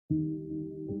Reckz.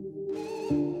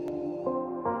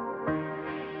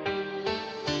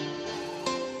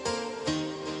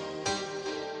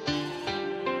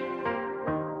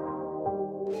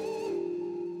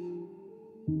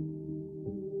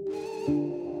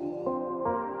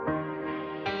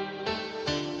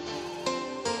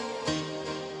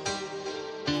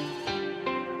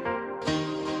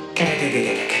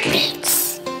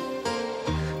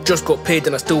 Just got paid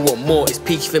and I still want more. It's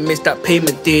peak if I missed that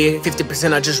payment, dear.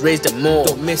 50% I just raised it more.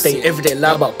 Don't miss it. Everyday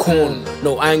lie about corn.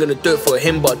 No, I ain't gonna do it for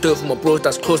him, but I do it for my bros.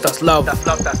 That's close, that's love. That's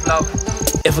love, that's love.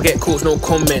 If I get caught, no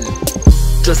comment.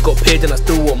 Just got paid and I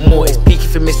still want more. It's peak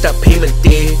if I missed that payment,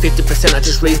 dear. 50% I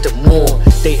just raised it more.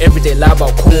 They everyday lie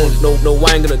about corn. No,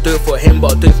 I ain't gonna do it for him,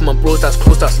 but I do it for my bros. That's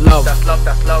close, that's love. That's love,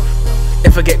 that's love.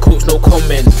 If I get caught, no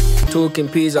comment. Talking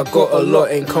peas, I got a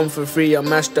lot, ain't come for free, I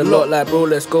mashed a lot. Like bro,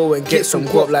 let's go and get some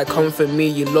guap. Like come for me,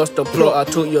 you lost the plot.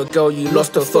 I took your girl, you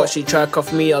lost the thought. She tried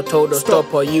cuff me, I told her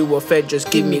stop. Are you a fed,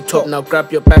 just give me top. Now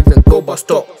grab your bags and go, but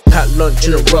stop. Pack lunch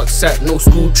in a rucksack, no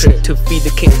school trip to feed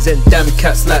the kittens and damn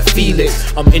cats like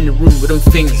Felix. I'm in the room with them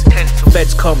things.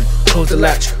 Feds come, close the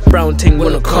latch, brown ting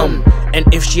wanna come.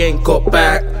 And if she ain't got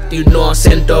back, you know I'll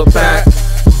send her back.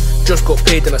 Just got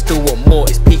paid and I still want more.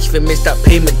 It's peak if I missed that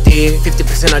payment, dear.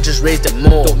 50% I just raised it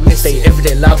more. Don't miss it.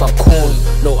 Everyday lie about corn.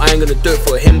 No, I ain't gonna do it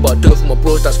for him, but I do it for my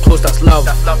bros. That's close, that's love.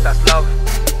 That's love, that's love.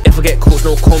 If I get caught,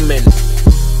 no comment.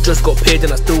 Just got paid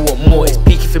and I still want more. It's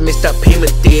peak if I missed that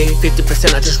payment, dear.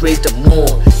 50% I just raised it more.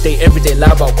 They everyday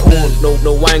lie about corn.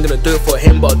 No, I ain't gonna do it for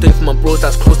him, but I do it for my bros.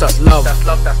 That's close, that's love. That's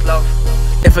love, that's love.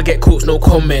 If I get caught, no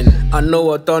comment. I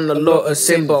know I've done a lot of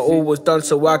sin, but all was done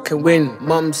so I can win.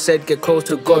 Mum said get close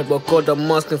to God, but God, I'm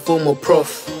asking for more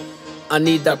prof. I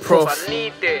need that prof. I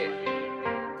need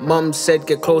it. Mum said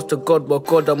get close to God, but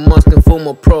God, I'm asking for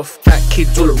more prof. Fat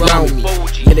kids all around me,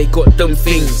 yeah, they got dumb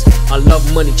things. I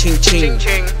love money, ching ching.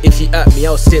 If you at me,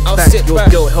 I'll sit back. Your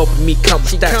girl helping me count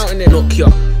stacks. Nokia,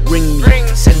 ring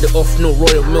me, send it off, no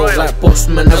royal milk. Like boss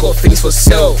man, I got things for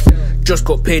sale. Just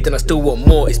got paid and I still want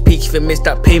more. It's peak if I missed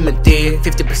that payment, dear.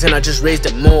 50% I just raised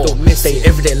it more. Don't miss it.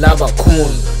 Everyday lie about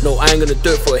corn. No, I ain't gonna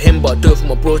do it for him, but I do it for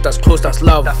my bros. That's close, that's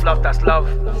love. That's love, that's love.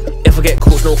 If I get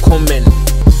caught, no comment.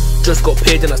 Just got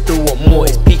paid and I still want more.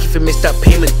 It's peak if I missed that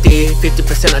payment, dear.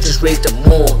 50% I just raised it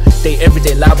more. They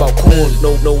everyday lie about corn.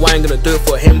 No, I ain't gonna do it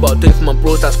for him, but I do it for my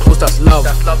bros. That's close, that's love.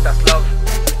 That's love, that's love.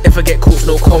 If I get caught,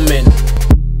 no comment.